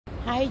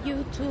Hi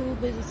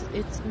YouTube,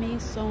 it's me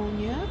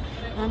Sonia.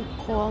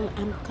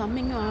 I'm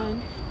coming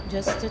on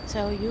just to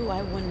tell you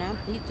I will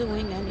not be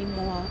doing any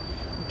more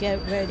get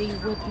ready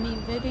with me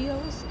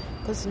videos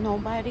because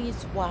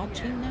nobody's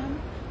watching them,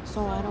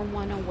 so I don't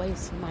want to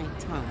waste my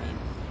time.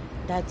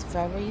 That's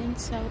very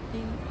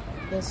insulting.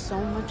 There's so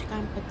much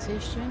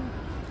competition.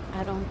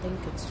 I don't think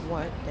it's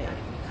worth it.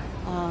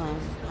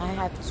 I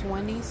have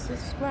 20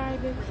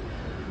 subscribers.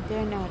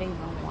 They're not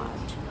even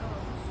watching.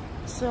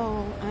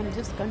 So I'm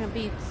just going to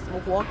be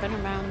walking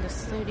around the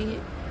city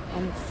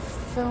and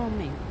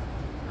filming.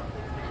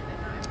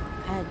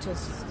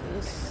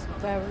 It's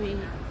very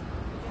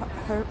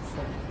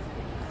hurtful.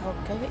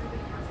 Okay?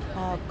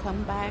 I'll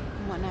come back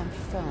when I'm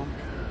filming.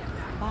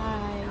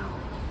 Bye.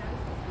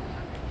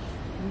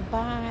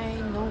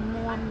 Bye. No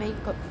more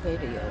makeup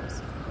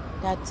videos.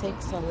 That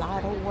takes a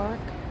lot of work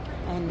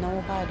and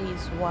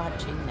nobody's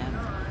watching them.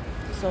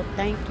 So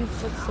thank you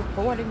for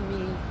supporting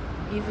me,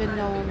 even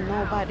though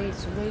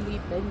nobody's really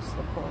been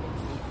supporting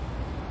me.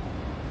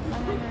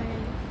 Bye.